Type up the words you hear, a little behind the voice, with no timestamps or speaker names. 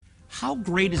how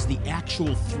great is the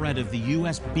actual threat of the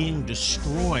U.S. being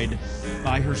destroyed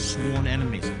by her sworn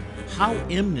enemies? How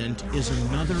imminent is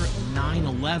another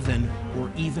 9/11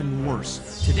 or even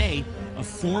worse? Today, a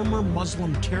former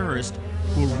Muslim terrorist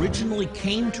who originally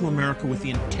came to America with the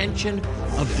intention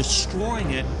of destroying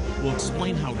it will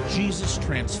explain how Jesus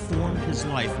transformed his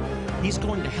life. He's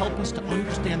going to help us to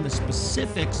understand the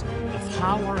specifics of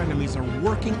how our enemies are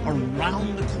working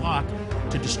around the clock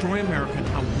to destroy America and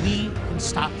how we can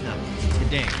stop them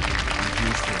today on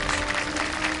Jewish Voice.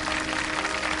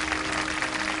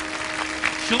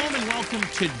 Shalom and welcome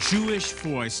to Jewish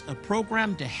Voice, a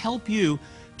program to help you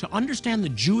to understand the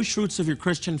Jewish roots of your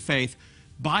Christian faith,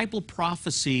 Bible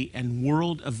prophecy, and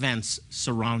world events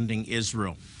surrounding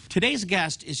Israel. Today's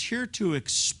guest is here to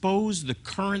expose the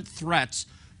current threats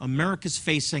America's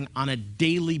facing on a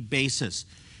daily basis.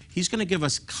 He's going to give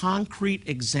us concrete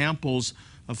examples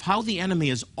of how the enemy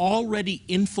has already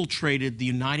infiltrated the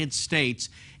United States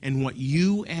and what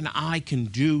you and I can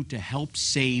do to help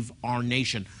save our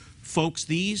nation. Folks,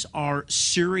 these are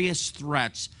serious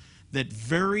threats that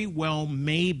very well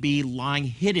may be lying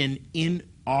hidden in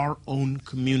our own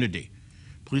community.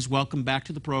 Please welcome back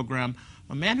to the program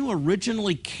a man who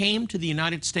originally came to the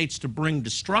United States to bring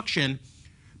destruction,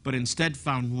 but instead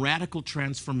found radical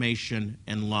transformation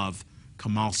and love,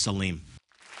 Kamal Saleem.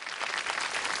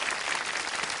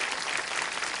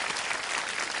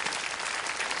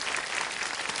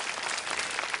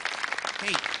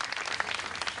 Hey,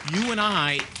 you and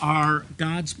I are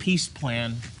God's peace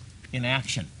plan in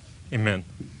action. Amen.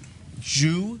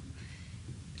 Jew,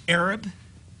 Arab,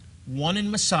 one in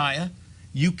Messiah.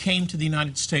 You came to the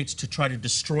United States to try to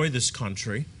destroy this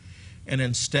country, and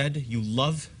instead you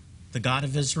love the God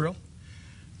of Israel.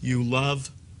 You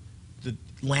love the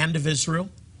land of Israel.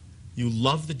 You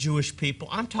love the Jewish people.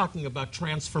 I'm talking about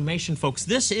transformation, folks.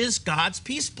 This is God's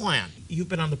peace plan. You've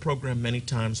been on the program many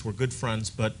times. We're good friends,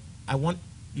 but I want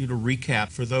you to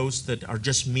recap for those that are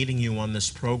just meeting you on this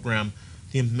program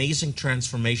the amazing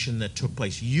transformation that took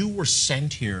place. You were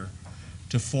sent here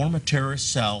to form a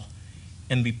terrorist cell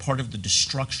and be part of the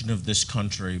destruction of this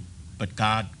country, but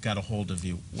God got a hold of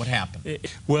you. What happened?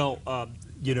 Well,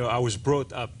 you know, I was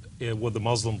brought up with the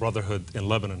Muslim Brotherhood in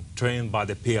Lebanon, trained by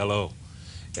the PLO.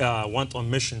 Went on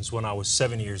missions when I was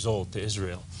 7 years old to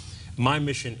Israel. My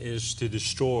mission is to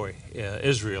destroy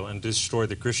Israel and destroy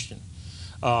the Christian.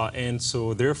 And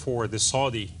so therefore the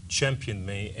Saudi championed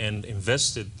me and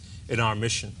invested in our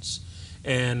missions.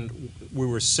 And we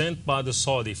were sent by the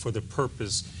Saudi for the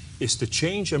purpose is to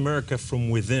change America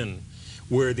from within,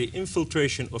 where the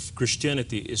infiltration of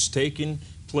Christianity is taking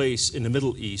place in the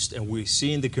Middle East, and we're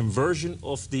seeing the conversion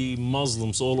of the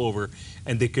Muslims all over,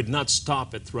 and they could not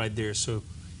stop it right there. So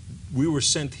we were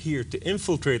sent here to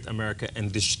infiltrate America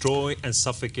and destroy and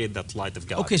suffocate that light of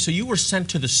God. Okay, so you were sent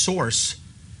to the source.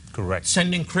 Correct.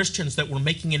 Sending Christians that were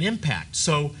making an impact.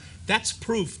 So that's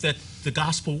proof that the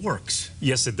gospel works.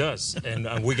 Yes, it does, and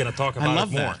we're going to talk about I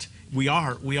love it more. That. We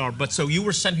are. But so you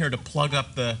were sent here to plug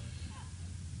up the...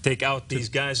 Take out these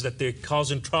guys that they're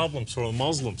causing problems for the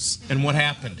Muslims. And what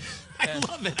happened? I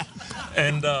love it.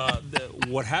 And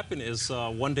what happened is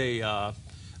one day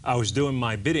I was doing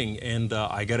my bidding, and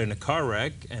I got in a car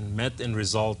wreck and met and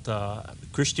result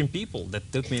Christian people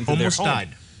that took me into their home. Almost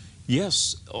died.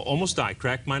 Yes, almost died.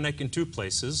 Cracked my neck in 2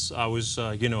 places. I was,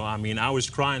 you know, I mean, I was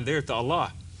crying there to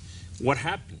Allah. What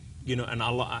happened? You know, and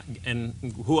Allah, and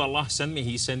who Allah sent me?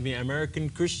 He sent me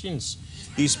American Christians.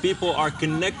 These people are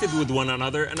connected with one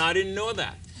another, and I didn't know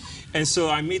that. And so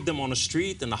I meet them on the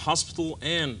street, in the hospital,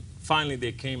 and finally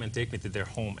they came and take me to their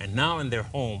home. And now in their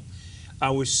home, I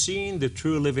was seeing the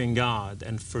true living God,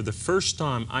 and for the first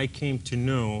time I came to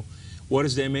know what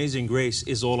is the amazing grace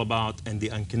is all about, and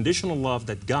the unconditional love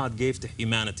that God gave to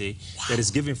humanity, that is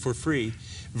given for free,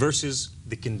 versus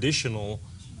the conditional,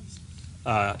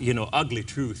 you know, ugly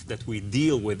truth that we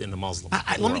deal with in the Muslim world.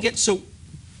 Let me get, so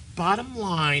bottom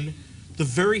line, the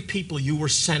very people you were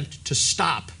sent to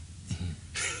stop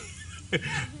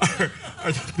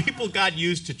are the people God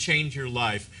used to change your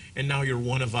life, and now you're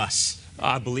one of us.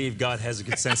 I believe God has a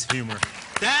good sense of humor.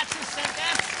 That's God.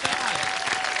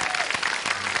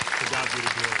 To God be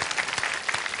the glory.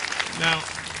 Now,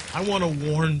 I want to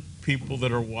warn people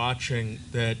that are watching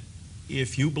that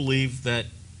if you believe that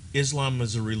Islam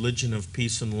is a religion of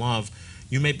peace and love,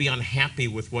 you may be unhappy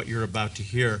with what you're about to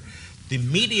hear. The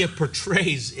media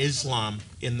portrays Islam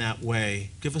in that way.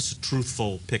 Give us a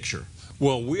truthful picture.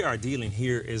 Well, we are dealing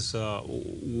here is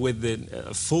with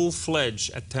the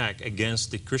full-fledged attack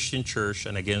against the Christian church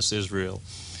and against Israel.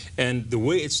 And the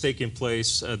way it's taking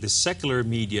place, the secular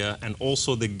media and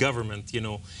also the government, you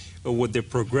know, with their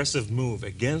progressive move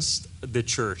against the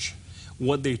church,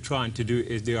 what they're trying to do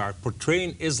is they are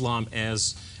portraying Islam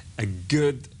as a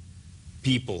good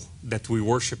people, that we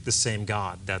worship the same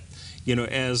God. That, you know,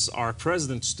 as our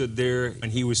president stood there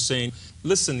and he was saying,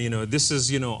 listen, you know, this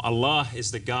is, you know, Allah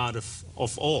is the God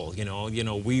of all, you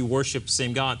know, we worship the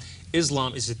same God.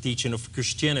 Islam is a teaching of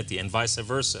Christianity and vice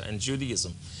versa, and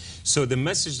Judaism. So the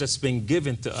message that's being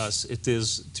given to us, it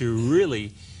is to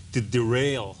really to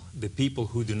derail the people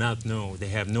who do not know. They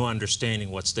have no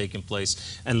understanding what's taking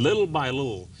place. And little by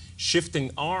little, shifting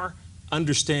our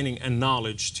understanding and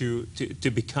knowledge to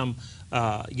become,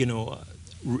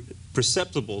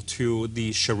 perceptible to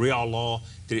the Sharia law,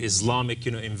 the Islamic,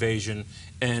 invasion,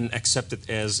 and accept it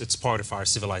as it's part of our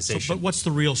civilization. So, but what's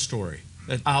the real story?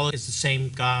 That Allah is the same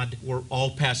God, we're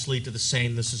all paths lead to the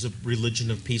same, this is a religion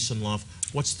of peace and love.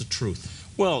 What's the truth?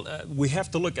 Well, we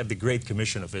have to look at the Great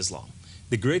Commission of Islam.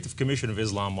 The Great Commission of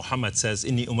Islam, Muhammad says,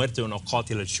 "Inni umirtu an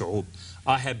uqatil al-shu'ub."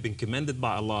 I have been commanded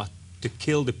by Allah to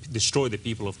destroy the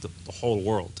people of the whole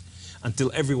world, until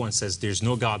everyone says there's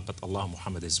no God but Allah,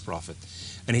 Muhammad is Prophet.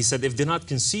 And he said, if they not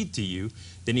concede to you,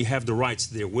 then you have the rights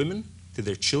to their women, to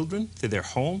their children, to their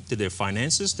home, to their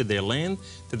finances, to their land,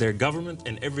 to their government,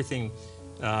 and everything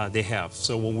they have.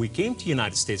 So when we came to the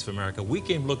United States of America, we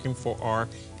came looking for our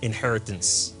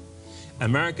inheritance.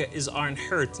 America is our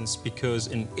inheritance because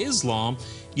in Islam,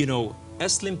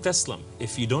 Aslim Taslam.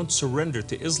 If you don't surrender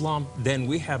to Islam, then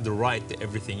we have the right to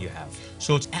everything you have.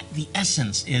 So it's the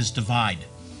essence is divide.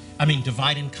 I mean,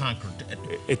 divide and conquer.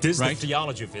 It is right? The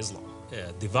theology of Islam.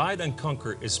 Divide and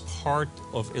conquer is part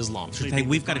of Islam. Hey,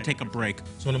 we've got to take a break.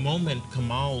 So in a moment,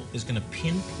 Kamal is going to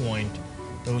pinpoint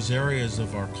those areas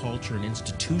of our culture and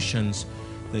institutions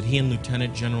that he and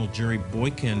Lieutenant General Jerry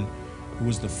Boykin, who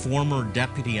was the former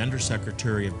Deputy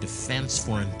Undersecretary of Defense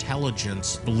for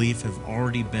Intelligence, believe have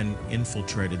already been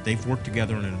infiltrated. They've worked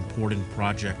together on an important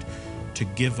project to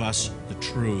give us the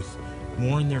truth.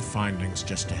 More on their findings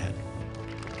just ahead.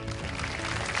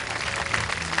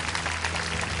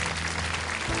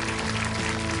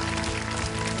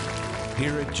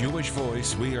 Here at Jewish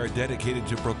Voice, we are dedicated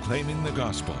to proclaiming the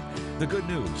gospel, the good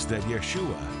news that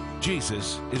Yeshua,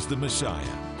 Jesus, is the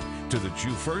Messiah, to the Jew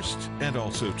first and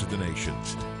also to the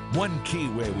nations. One key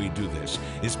way we do this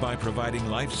is by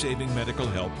providing life-saving medical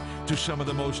help to some of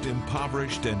the most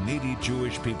impoverished and needy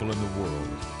Jewish people in the world.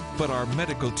 But our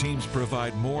medical teams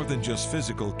provide more than just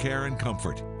physical care and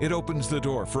comfort. It opens the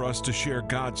door for us to share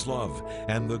God's love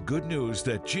and the good news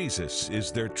that Jesus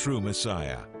is their true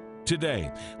Messiah.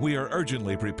 Today, we are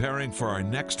urgently preparing for our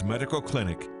next medical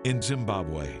clinic in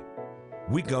Zimbabwe.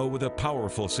 We go with a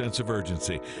powerful sense of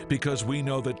urgency because we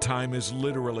know that time is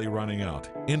literally running out.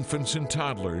 Infants and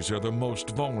toddlers are the most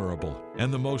vulnerable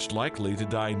and the most likely to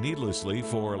die needlessly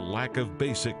for lack of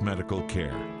basic medical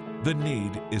care. The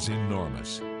need is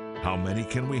enormous. How many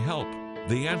can we help?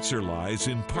 The answer lies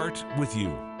in part with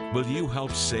you. Will you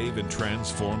help save and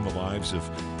transform the lives of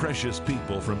precious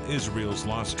people from Israel's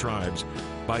lost tribes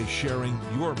by sharing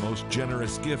your most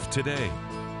generous gift today?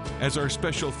 As our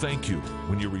special thank you,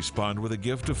 when you respond with a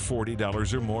gift of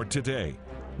 $40 or more today,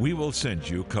 we will send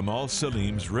you Kamal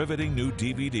Salim's riveting new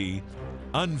DVD,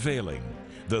 Unveiling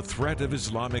the Threat of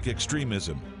Islamic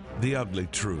Extremism, The Ugly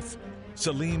Truth.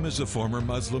 Salim is a former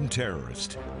Muslim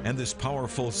terrorist, and this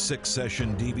powerful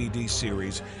 6-session DVD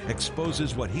series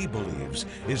exposes what he believes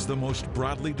is the most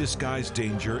broadly disguised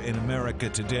danger in America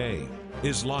today,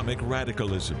 Islamic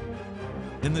radicalism.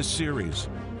 In this series,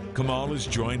 Kamal is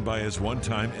joined by his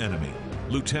one-time enemy,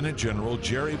 Lieutenant General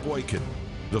Jerry Boykin,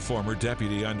 the former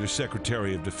Deputy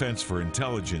Undersecretary of Defense for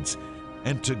Intelligence,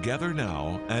 and together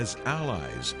now, as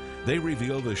allies, they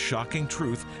reveal the shocking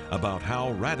truth about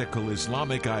how radical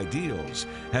Islamic ideals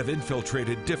have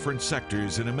infiltrated different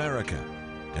sectors in America,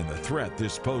 and the threat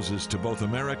this poses to both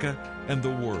America and the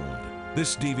world.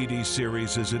 This DVD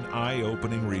series is an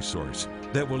eye-opening resource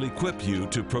that will equip you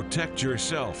to protect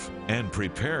yourself and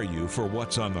prepare you for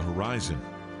what's on the horizon.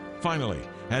 Finally,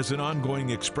 as an ongoing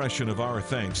expression of our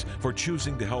thanks for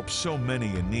choosing to help so many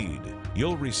in need,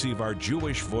 you'll receive our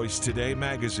Jewish Voice Today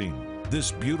magazine.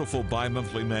 This beautiful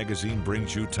bi-monthly magazine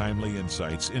brings you timely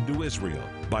insights into Israel,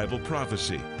 Bible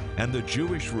prophecy, and the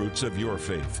Jewish roots of your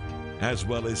faith, as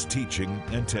well as teaching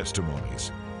and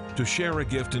testimonies. To share a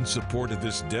gift in support of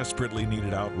this desperately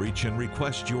needed outreach and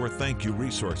request your thank you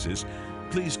resources,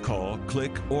 please call,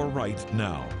 click, or write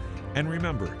now. And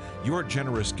remember, your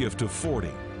generous gift of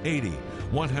 $40, $80,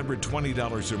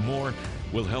 $120 or more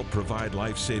will help provide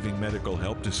life-saving medical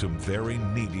help to some very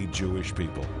needy Jewish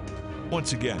people.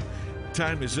 Once again,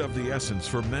 time is of the essence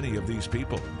for many of these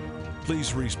people.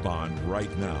 Please respond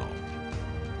right now.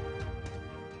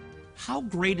 how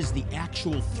great is the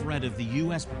actual threat of the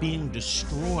U.S. being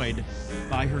destroyed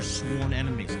by her sworn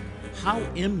enemies? How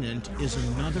imminent is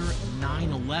another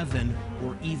 9/11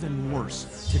 or even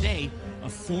worse? Today, a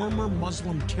former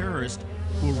Muslim terrorist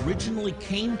who originally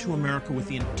came to America with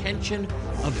the intention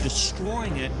of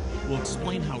destroying it will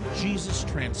explain how Jesus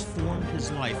transformed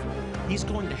his life. He's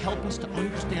going to help us to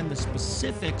understand the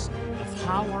specifics of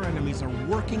how our enemies are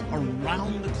working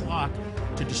around the clock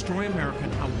to destroy America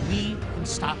and how we can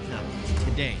stop them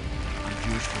today on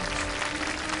Jewish Voice.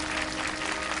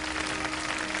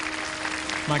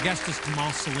 My guest is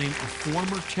Kamal Salim, a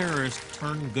former terrorist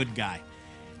turned good guy.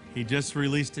 He just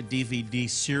released a DVD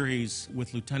series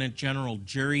with Lieutenant General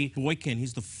Jerry Boykin.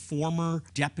 He's the former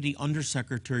Deputy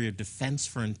Undersecretary of Defense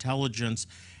for Intelligence,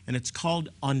 and it's called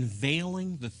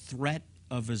Unveiling the Threat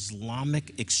of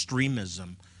Islamic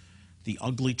Extremism, the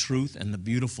Ugly Truth and the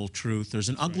Beautiful Truth. There's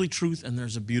an ugly truth and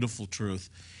there's a beautiful truth,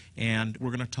 and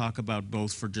we're going to talk about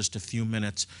both for just a few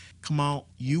minutes. Kamal,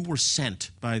 you were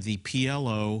sent by the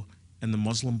PLO and the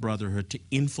Muslim Brotherhood to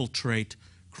infiltrate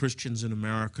Christians in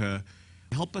America.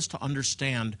 Help us to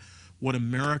understand what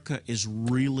America is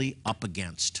really up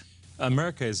against.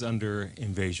 America is under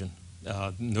invasion,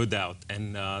 no doubt.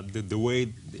 And the way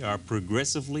they are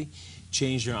progressively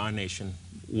changing our nation,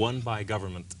 one by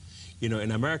government. You know,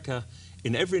 in America,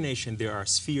 in every nation, there are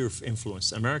spheres of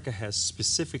influence. America has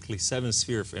specifically 7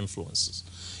 spheres of influences.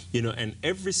 You know, and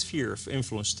every sphere of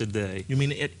influence today... You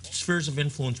mean spheres of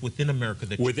influence within America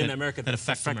that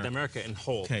affect America in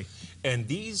whole. Okay. And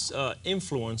these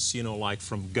influence, you know, like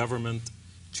from government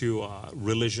to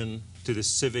religion, to the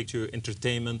civic, to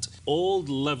entertainment, all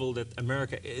the level that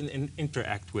America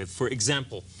interact with. For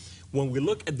example, when we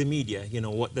look at the media, you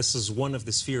know, this is one of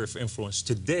the spheres of influence.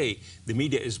 Today, the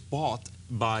media is bought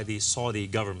by the Saudi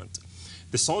government.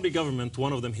 The Saudi government,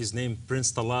 one of them, his name,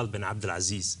 Prince Talal bin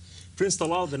Abdulaziz. Prince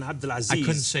Talal bin Abdulaziz... I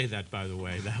couldn't say that, by the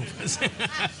way. That was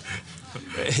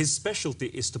his specialty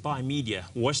is to buy media,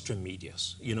 Western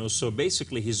medias. You know, so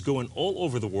basically he's going all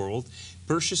over the world,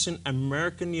 purchasing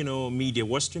American, you know, media,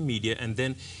 Western media, and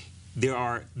then they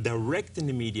are directing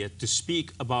the media to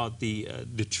speak about the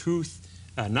truth,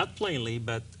 not plainly,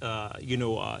 but, you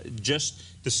know, just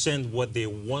to send what they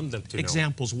want them to know.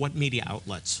 Examples, what media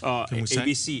outlets? Can we say?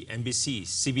 ABC, NBC,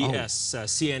 CBS,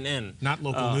 CNN. Not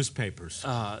local newspapers.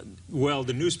 Well,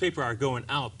 the newspaper are going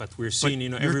out, but we're seeing, but you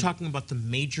know... You're talking about the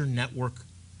major network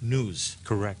news.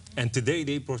 Correct. And today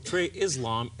they portray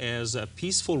Islam as a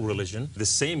peaceful religion, the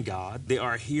same God. They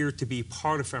are here to be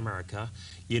part of America,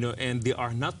 you know, and they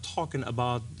are not talking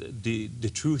about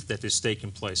the truth that is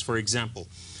taking place. For example,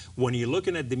 when you're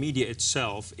looking at the media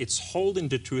itself, it's holding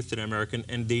the truth to the American,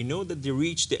 and they know that they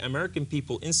reach the American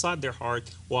people inside their heart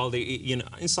while they, you know,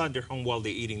 inside their home while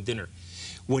they're eating dinner.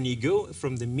 When you go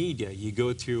from the media, you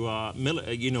go to,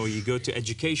 you know, you go to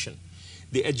education.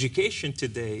 The education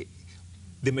today,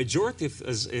 the majority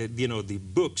of, you know, the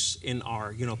books in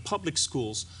our, you know, public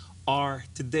schools are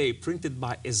today printed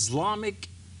by Islamic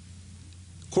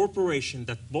corporation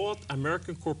that bought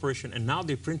American corporation, and now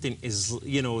they're printing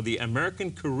you know, the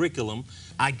American curriculum.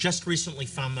 I just recently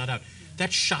found that out.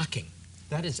 That's shocking.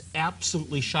 That is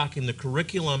absolutely shocking. The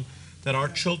curriculum that our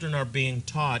children are being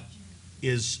taught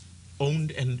is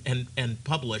owned and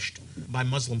published by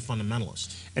Muslim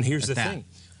fundamentalists. And here's the thing.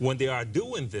 When they are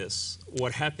doing this,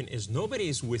 what happened is nobody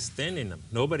is withstanding them.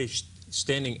 Nobody's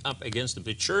standing up against them.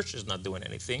 The church is not doing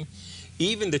anything.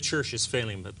 Even the church is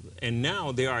failing. And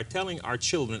now they are telling our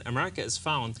children America is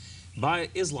found by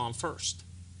Islam first.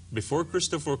 Before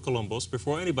Christopher Columbus,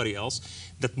 before anybody else,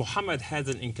 that Muhammad had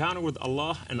an encounter with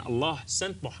Allah and Allah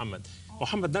sent Muhammad.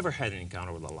 Muhammad never had an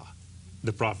encounter with Allah,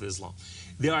 the Prophet of Islam.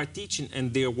 They are teaching,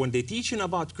 and when they're teaching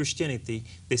about Christianity,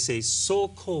 they say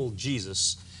so-called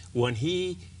Jesus, when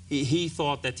he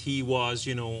thought that he was,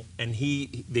 you know, and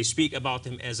they speak about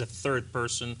him as a third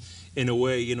person in a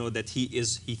way, you know, that he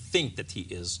think that he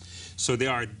is. So they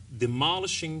are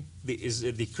demolishing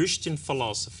the Christian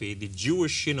philosophy, the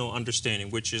Jewish, you know,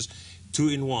 understanding, which is 2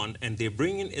 in 1, and they're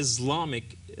bringing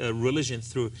Islamic religion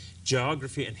through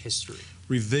geography and history.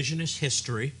 Revisionist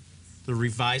history, the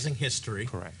revising history.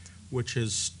 Correct. Which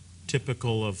is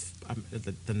typical of,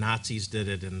 the Nazis did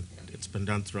it, and it's been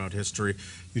done throughout history.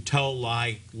 You tell a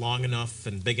lie long enough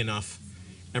and big enough,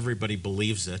 everybody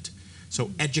believes it.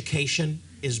 So education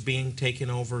is being taken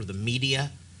over, the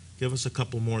media. Give us a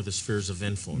couple more of the spheres of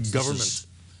influence.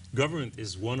 Government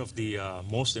is one of the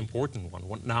most important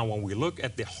ones. Now, when we look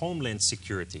at the Homeland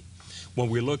Security, when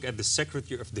we look at the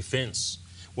Secretary of Defense,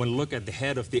 when we look at the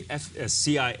head of the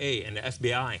CIA and the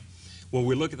FBI, when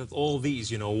we look at all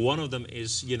these, you know, one of them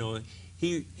is, you know,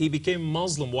 he became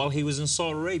Muslim while he was in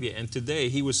Saudi Arabia, and today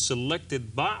he was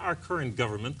selected by our current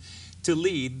government to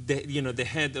lead the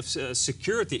head of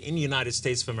security in the United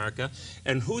States of America.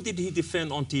 And who did he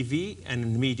defend on TV and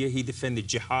in the media? He defended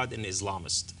jihad and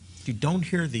Islamists. You don't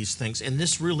hear these things, and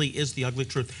this really is the ugly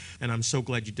truth, and I'm so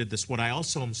glad you did this. What I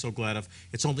also am so glad of,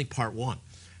 it's only part one.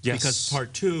 Yes. Because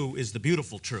part two is the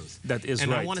beautiful truth. That is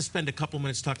and right. I want to spend a couple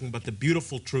minutes talking about the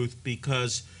beautiful truth,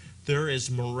 because there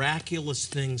is miraculous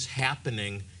things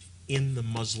happening in the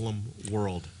Muslim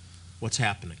world. What's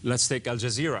happening? Let's take Al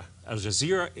Jazeera. Al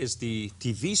Jazeera is the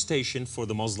TV station for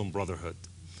the Muslim Brotherhood,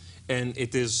 and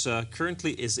it is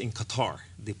currently is in Qatar,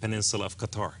 the peninsula of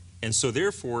Qatar. And so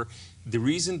therefore, the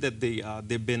reason that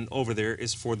they've been over there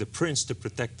is for the prince to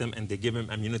protect them, and they give him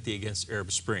immunity against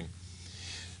Arab Spring.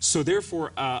 So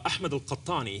therefore, Ahmed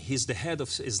al-Qattani, he's the head of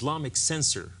Islamic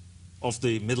censor of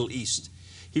the Middle East.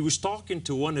 He was talking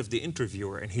to one of the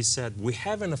interviewer, and he said, we're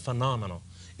having a phenomenon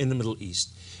in the Middle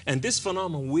East. And this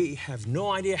phenomenon, we have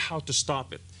no idea how to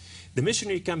stop it. The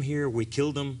missionary come here, we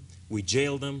kill them, we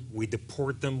jail them, we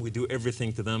deport them, we do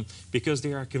everything to them because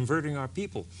they are converting our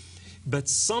people. But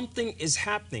something is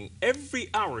happening. Every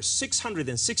hour,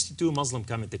 662 Muslims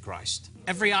come into Christ.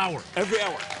 Every hour. Every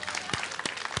hour.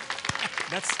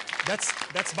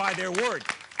 That's by their word.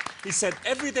 He said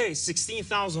every day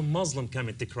 16,000 Muslims come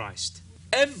into Christ.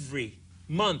 Every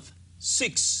month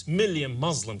 6 million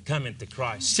Muslims come into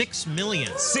Christ. 6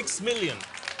 million. 6 million.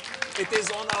 It is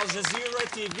on Al Jazeera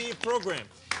TV program.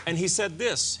 And he said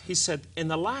this. He said in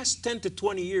the last 10 to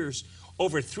 20 years,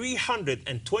 over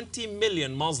 320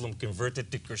 million Muslims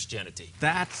converted to Christianity.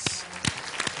 Now,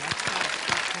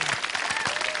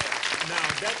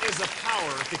 that is a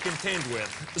power to contend with.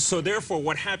 So therefore,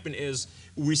 what happened is,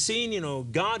 we're seeing,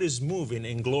 God is moving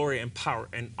in glory and power.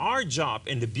 And our job,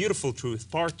 in the beautiful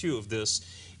truth, part two of this,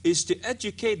 is to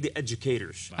educate the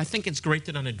educators. I think it's great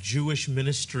that on a Jewish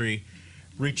ministry,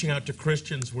 reaching out to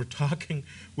Christians, we're talking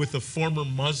with a former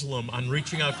Muslim on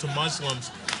reaching out to Muslims.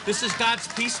 This is God's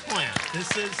peace plan. This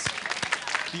is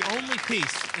the only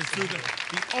peace is through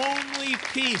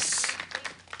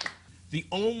the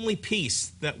only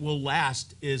peace that will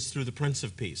last is through the Prince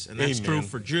of Peace. And that's true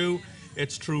for Jew,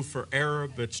 it's true for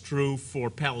Arab, it's true for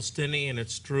Palestinian,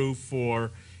 it's true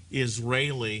for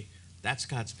Israeli. That's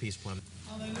God's peace plan.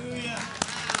 Hallelujah.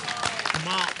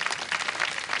 Kamal.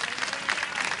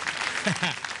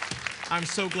 I'm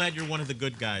so glad you're one of the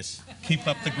good guys. Keep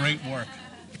up the great work.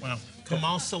 Wow.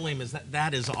 Kamal Salim,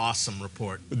 that is awesome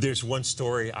report. There's one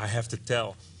story I have to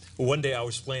tell. One day I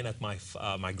was playing at my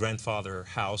grandfather's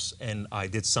house, and I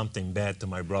did something bad to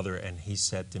my brother, and he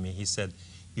said to me, he said,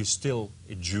 "You're still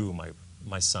a Jew,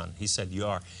 my son." He said, "You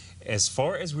are. As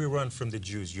far as we run from the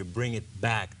Jews, you bring it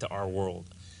back to our world."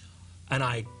 And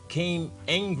I came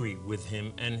angry with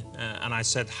him, and I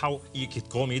said, "How you can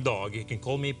call me dog, you can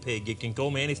call me pig, you can call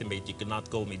me anything, but you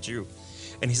cannot call me Jew."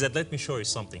 And he said, "Let me show you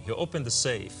something." He opened the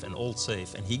safe, an old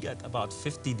safe, and he got about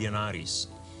 50 denaries,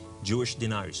 Jewish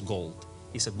denaries, gold.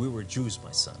 He said, "We were Jews,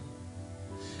 my son.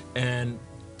 And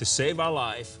to save our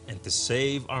life and to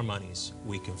save our monies,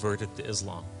 we converted to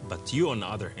Islam. But you, on the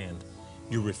other hand,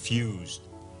 you refused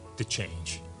to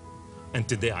change. And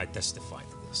today I testify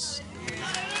to this."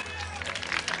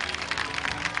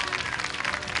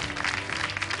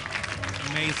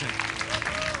 Amazing.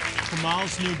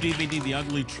 Kamal's new DVD, The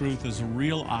Ugly Truth, is a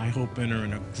real eye-opener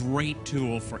and a great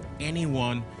tool for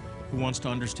anyone who wants to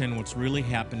understand what's really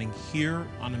happening here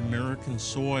on American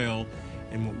soil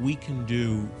and what we can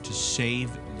do to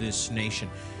save this nation.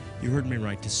 You heard me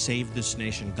right, to save this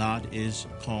nation. God is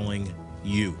calling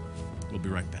you. We'll be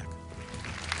right back.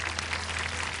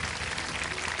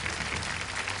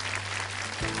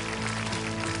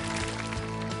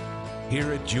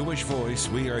 Here at Jewish Voice,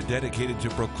 we are dedicated to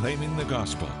proclaiming the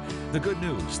gospel, the good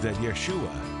news that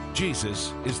Yeshua,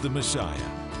 Jesus, is the Messiah,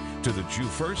 to the Jew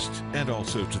first and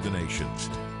also to the nations.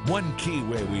 One key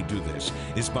way we do this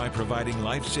is by providing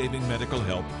life-saving medical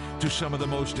help to some of the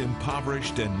most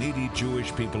impoverished and needy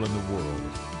Jewish people in the world.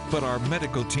 But our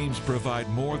medical teams provide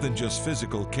more than just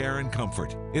physical care and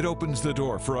comfort. It opens the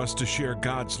door for us to share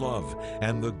God's love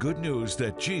and the good news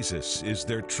that Jesus is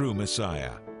their true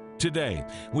Messiah. Today,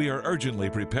 we are urgently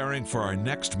preparing for our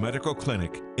next medical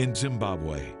clinic in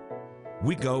Zimbabwe.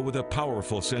 We go with a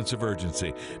powerful sense of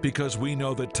urgency because we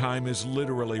know that time is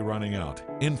literally running out.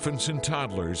 Infants and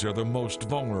toddlers are the most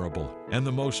vulnerable and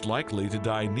the most likely to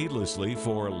die needlessly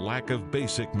for lack of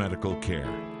basic medical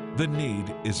care. The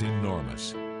need is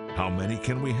enormous. How many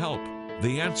can we help?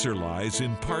 The answer lies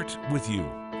in part with you.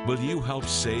 Will you help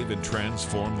save and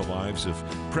transform the lives of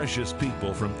precious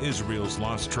people from Israel's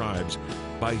lost tribes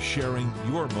by sharing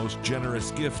your most generous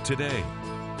gift today?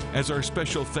 As our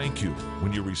special thank you,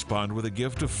 when you respond with a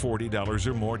gift of $40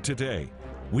 or more today,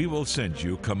 we will send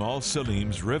you Kamal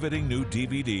Salim's riveting new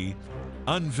DVD,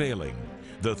 Unveiling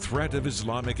the Threat of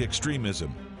Islamic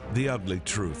Extremism, The Ugly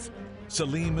Truth.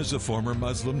 Salim is a former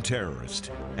Muslim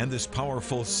terrorist, and this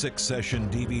powerful 6-session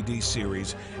DVD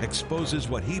series exposes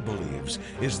what he believes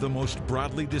is the most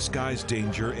broadly disguised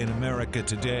danger in America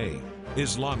today,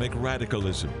 Islamic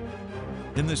radicalism.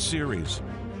 In this series,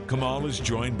 Kamal is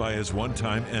joined by his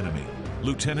one-time enemy,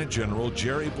 Lieutenant General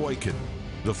Jerry Boykin,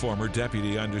 the former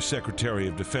Deputy Undersecretary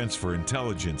of Defense for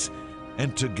Intelligence,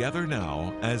 and together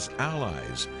now, as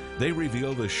allies, they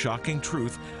reveal the shocking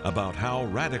truth about how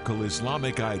radical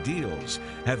Islamic ideals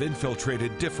have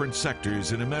infiltrated different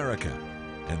sectors in America,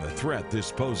 and the threat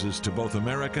this poses to both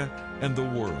America and the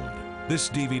world. This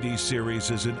DVD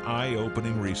series is an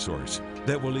eye-opening resource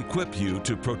that will equip you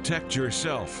to protect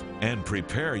yourself and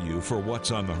prepare you for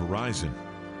what's on the horizon.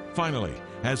 Finally,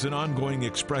 as an ongoing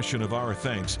expression of our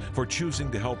thanks for choosing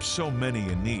to help so many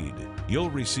in need, you'll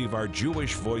receive our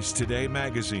Jewish Voice Today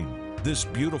magazine. This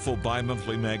beautiful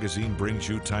bi-monthly magazine brings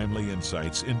you timely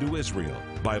insights into Israel,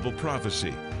 Bible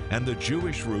prophecy, and the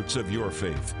Jewish roots of your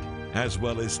faith, as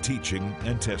well as teaching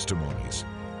and testimonies.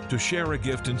 To share a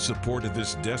gift in support of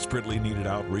this desperately needed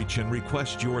outreach and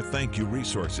request your thank you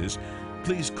resources,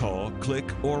 please call,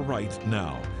 click, or write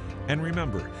now. And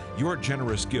remember, your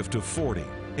generous gift of $40,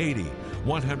 $80,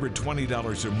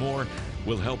 $120 or more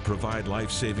will help provide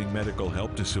life-saving medical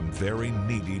help to some very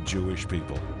needy Jewish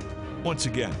people. Once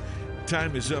again,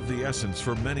 time is of the essence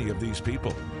for many of these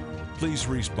people. Please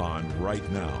respond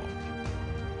right now.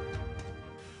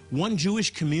 One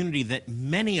Jewish community that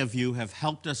many of you have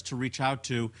helped us to reach out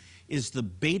to is the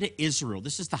Beta Israel.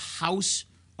 This is the House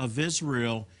of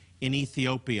Israel in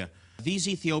Ethiopia. These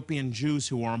Ethiopian Jews,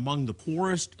 who are among the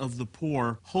poorest of the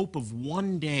poor, hope of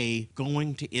one day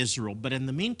going to Israel. But in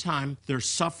the meantime, they're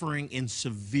suffering in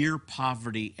severe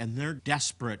poverty, and they're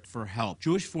desperate for help.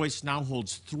 Jewish Voice now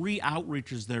holds 3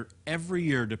 outreaches there every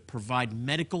year to provide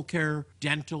medical care,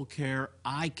 dental care,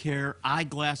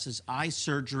 eyeglasses, eye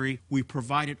surgery. We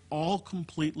provide it all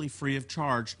completely free of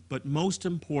charge, but most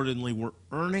importantly, we're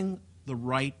earning the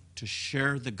right to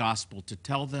share the gospel, to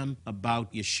tell them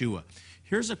about Yeshua.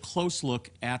 Here's a close look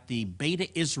at the Beta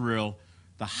Israel,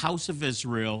 the House of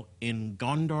Israel in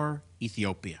Gondar,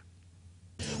 Ethiopia.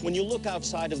 When you look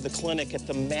outside of the clinic at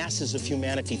the masses of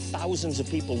humanity, thousands of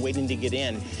people waiting to get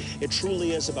in, it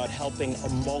truly is about helping a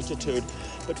multitude.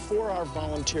 But for our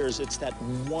volunteers, it's that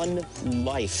one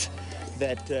life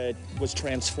that was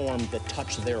transformed, that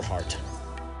touched their heart.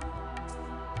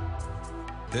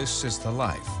 This is the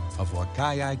life of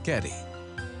Wakaya Getty.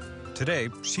 Today,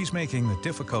 she's making the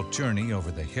difficult journey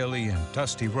over the hilly and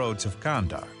dusty roads of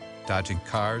Gondar, dodging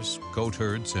cars, goat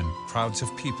herds, and crowds of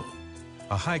people.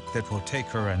 A hike that will take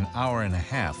her an hour and a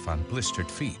half on blistered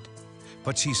feet.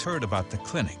 But she's heard about the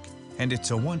clinic, and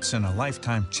it's a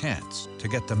once-in-a-lifetime chance to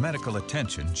get the medical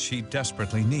attention she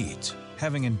desperately needs,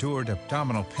 having endured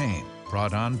abdominal pain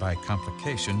brought on by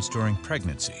complications during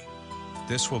pregnancy.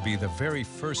 This will be the very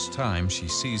first time she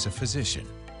sees a physician.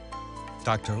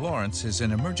 Dr. Lawrence is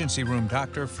an emergency room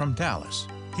doctor from Dallas.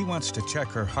 He wants to check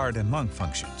her heart and lung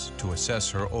functions to assess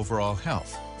her overall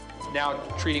health. Now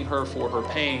treating her for her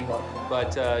pain,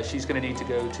 but she's going to need to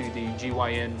go to the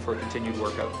GYN for continued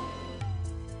workup.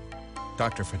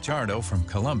 Dr. Fajardo from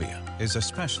Columbia is a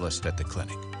specialist at the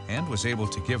clinic and was able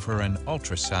to give her an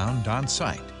ultrasound on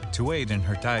site to aid in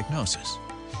her diagnosis.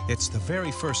 It's the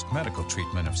very first medical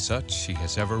treatment of such she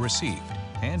has ever received,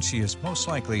 and she is most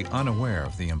likely unaware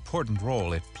of the important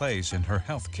role it plays in her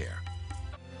health care.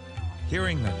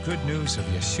 Hearing the good news of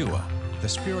Yeshua, the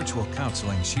spiritual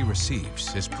counseling she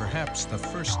receives is perhaps the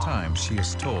first time she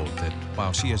is told that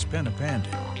while she has been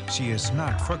abandoned, she is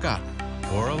not forgotten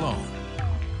or alone,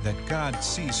 that God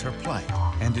sees her plight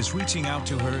and is reaching out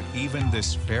to her even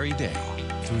this very day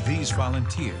through these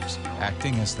volunteers,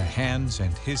 acting as the hands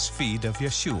and his feet of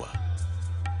Yeshua.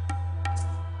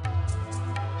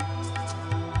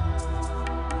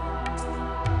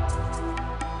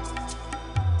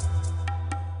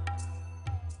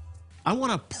 I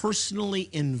want to personally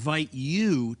invite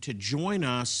you to join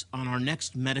us on our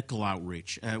next medical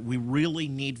outreach. We really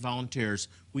need volunteers.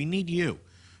 We need you.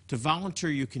 To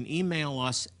volunteer, you can email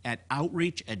us at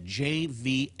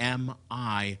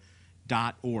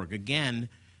outreach@jvmi.org. Again,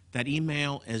 that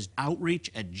email is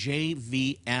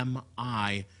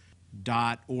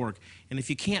outreach@jvmi.org. And if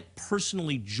you can't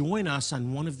personally join us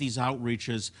on one of these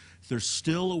outreaches, there's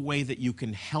still a way that you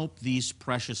can help these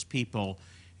precious people.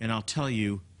 And I'll tell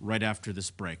you right after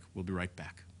this break. We'll be right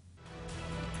back.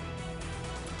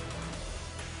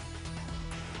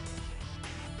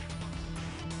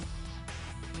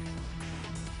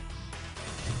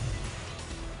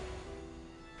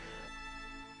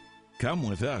 Come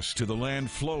with us to the land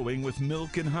flowing with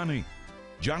milk and honey.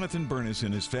 Jonathan Bernis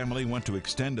and his family want to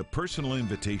extend a personal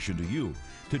invitation to you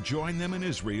to join them in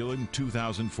Israel in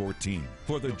 2014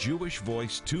 for the Jewish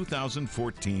Voice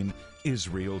 2014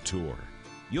 Israel Tour.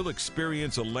 You'll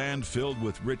experience a land filled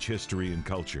with rich history and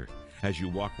culture as you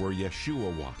walk where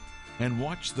Yeshua walked and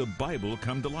watch the Bible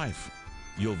come to life.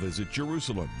 You'll visit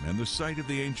Jerusalem and the site of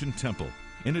the ancient temple,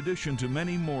 in addition to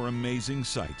many more amazing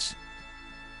sights.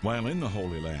 While in the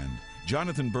Holy Land,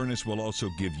 Jonathan Bernis will also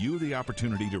give you the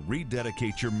opportunity to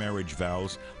rededicate your marriage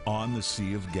vows on the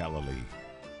Sea of Galilee.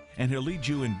 And he'll lead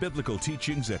you in biblical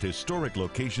teachings at historic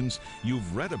locations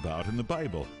you've read about in the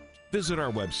Bible. Visit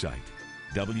our website,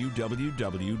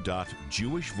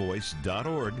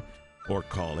 www.jewishvoice.org, or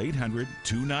call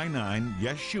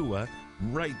 800-299-YESHUA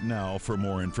right now for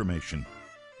more information.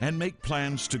 And make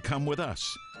plans to come with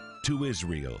us to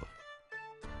Israel.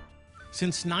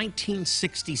 Since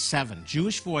 1967,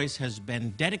 Jewish Voice has been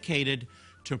dedicated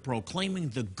to proclaiming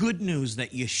the good news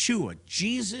that Yeshua,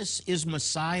 Jesus, is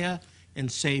Messiah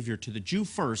and Savior to the Jew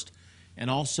first and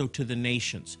also to the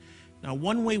nations. Now,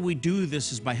 one way we do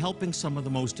this is by helping some of the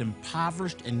most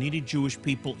impoverished and needy Jewish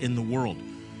people in the world.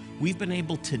 We've been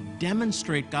able to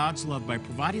demonstrate God's love by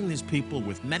providing these people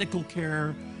with medical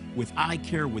care, with eye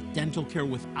care, with dental care,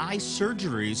 with eye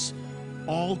surgeries,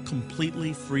 all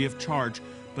completely free of charge,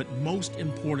 but most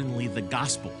importantly, the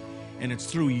gospel. And it's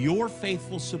through your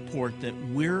faithful support that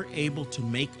we're able to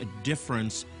make a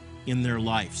difference in their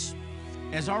lives.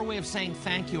 As our way of saying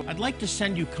thank you, I'd like to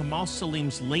send you Kamal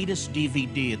Salim's latest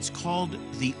DVD. It's called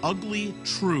The Ugly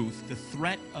Truth, The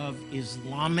Threat of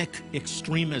Islamic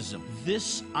Extremism.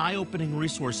 This eye-opening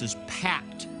resource is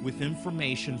packed with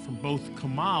information from both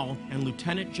Kamal and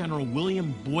Lieutenant General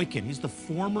William Boykin. He's the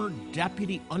former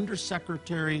Deputy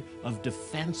Undersecretary of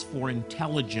Defense for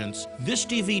Intelligence. This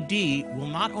DVD will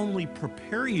not only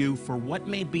prepare you for what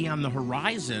may be on the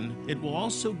horizon, it will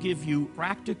also give you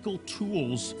practical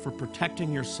tools for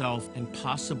protecting yourself and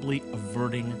possibly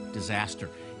averting disaster.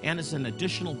 And as an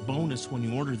additional bonus when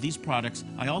you order these products,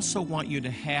 I also want you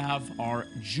to have our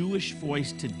Jewish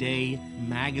Voice Today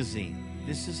magazine.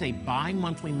 This is a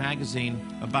bi-monthly magazine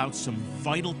about some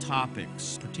vital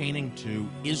topics pertaining to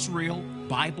Israel,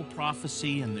 Bible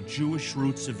prophecy, and the Jewish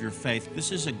roots of your faith.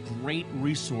 This is a great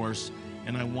resource,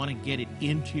 and I want to get it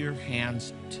into your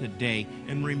hands today.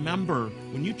 And remember,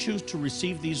 when you choose to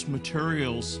receive these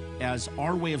materials as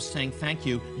our way of saying thank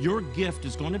you, your gift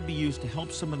is going to be used to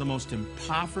help some of the most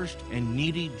impoverished and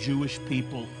needy Jewish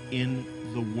people in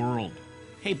the world.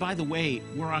 Hey, by the way,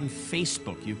 we're on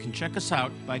Facebook. You can check us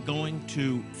out by going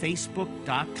to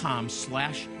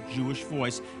facebook.com/Jewish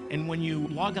Voice. And when you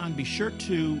log on, be sure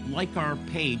to like our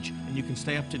page, and you can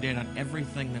stay up to date on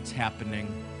everything that's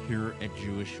happening here at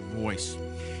Jewish Voice.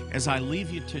 As I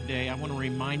leave you today, I want to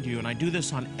remind you, and I do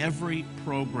this on every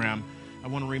program, I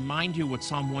want to remind you what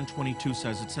Psalm 122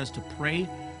 says. It says to pray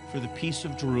for the peace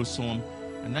of Jerusalem,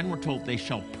 and then we're told they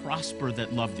shall prosper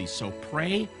that love thee. So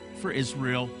pray for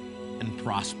Israel and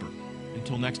prosper.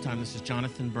 Until next time, this is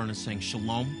Jonathan Bernis saying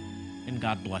shalom and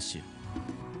God bless you.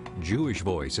 Jewish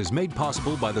Voice is made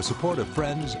possible by the support of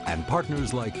friends and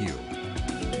partners like you.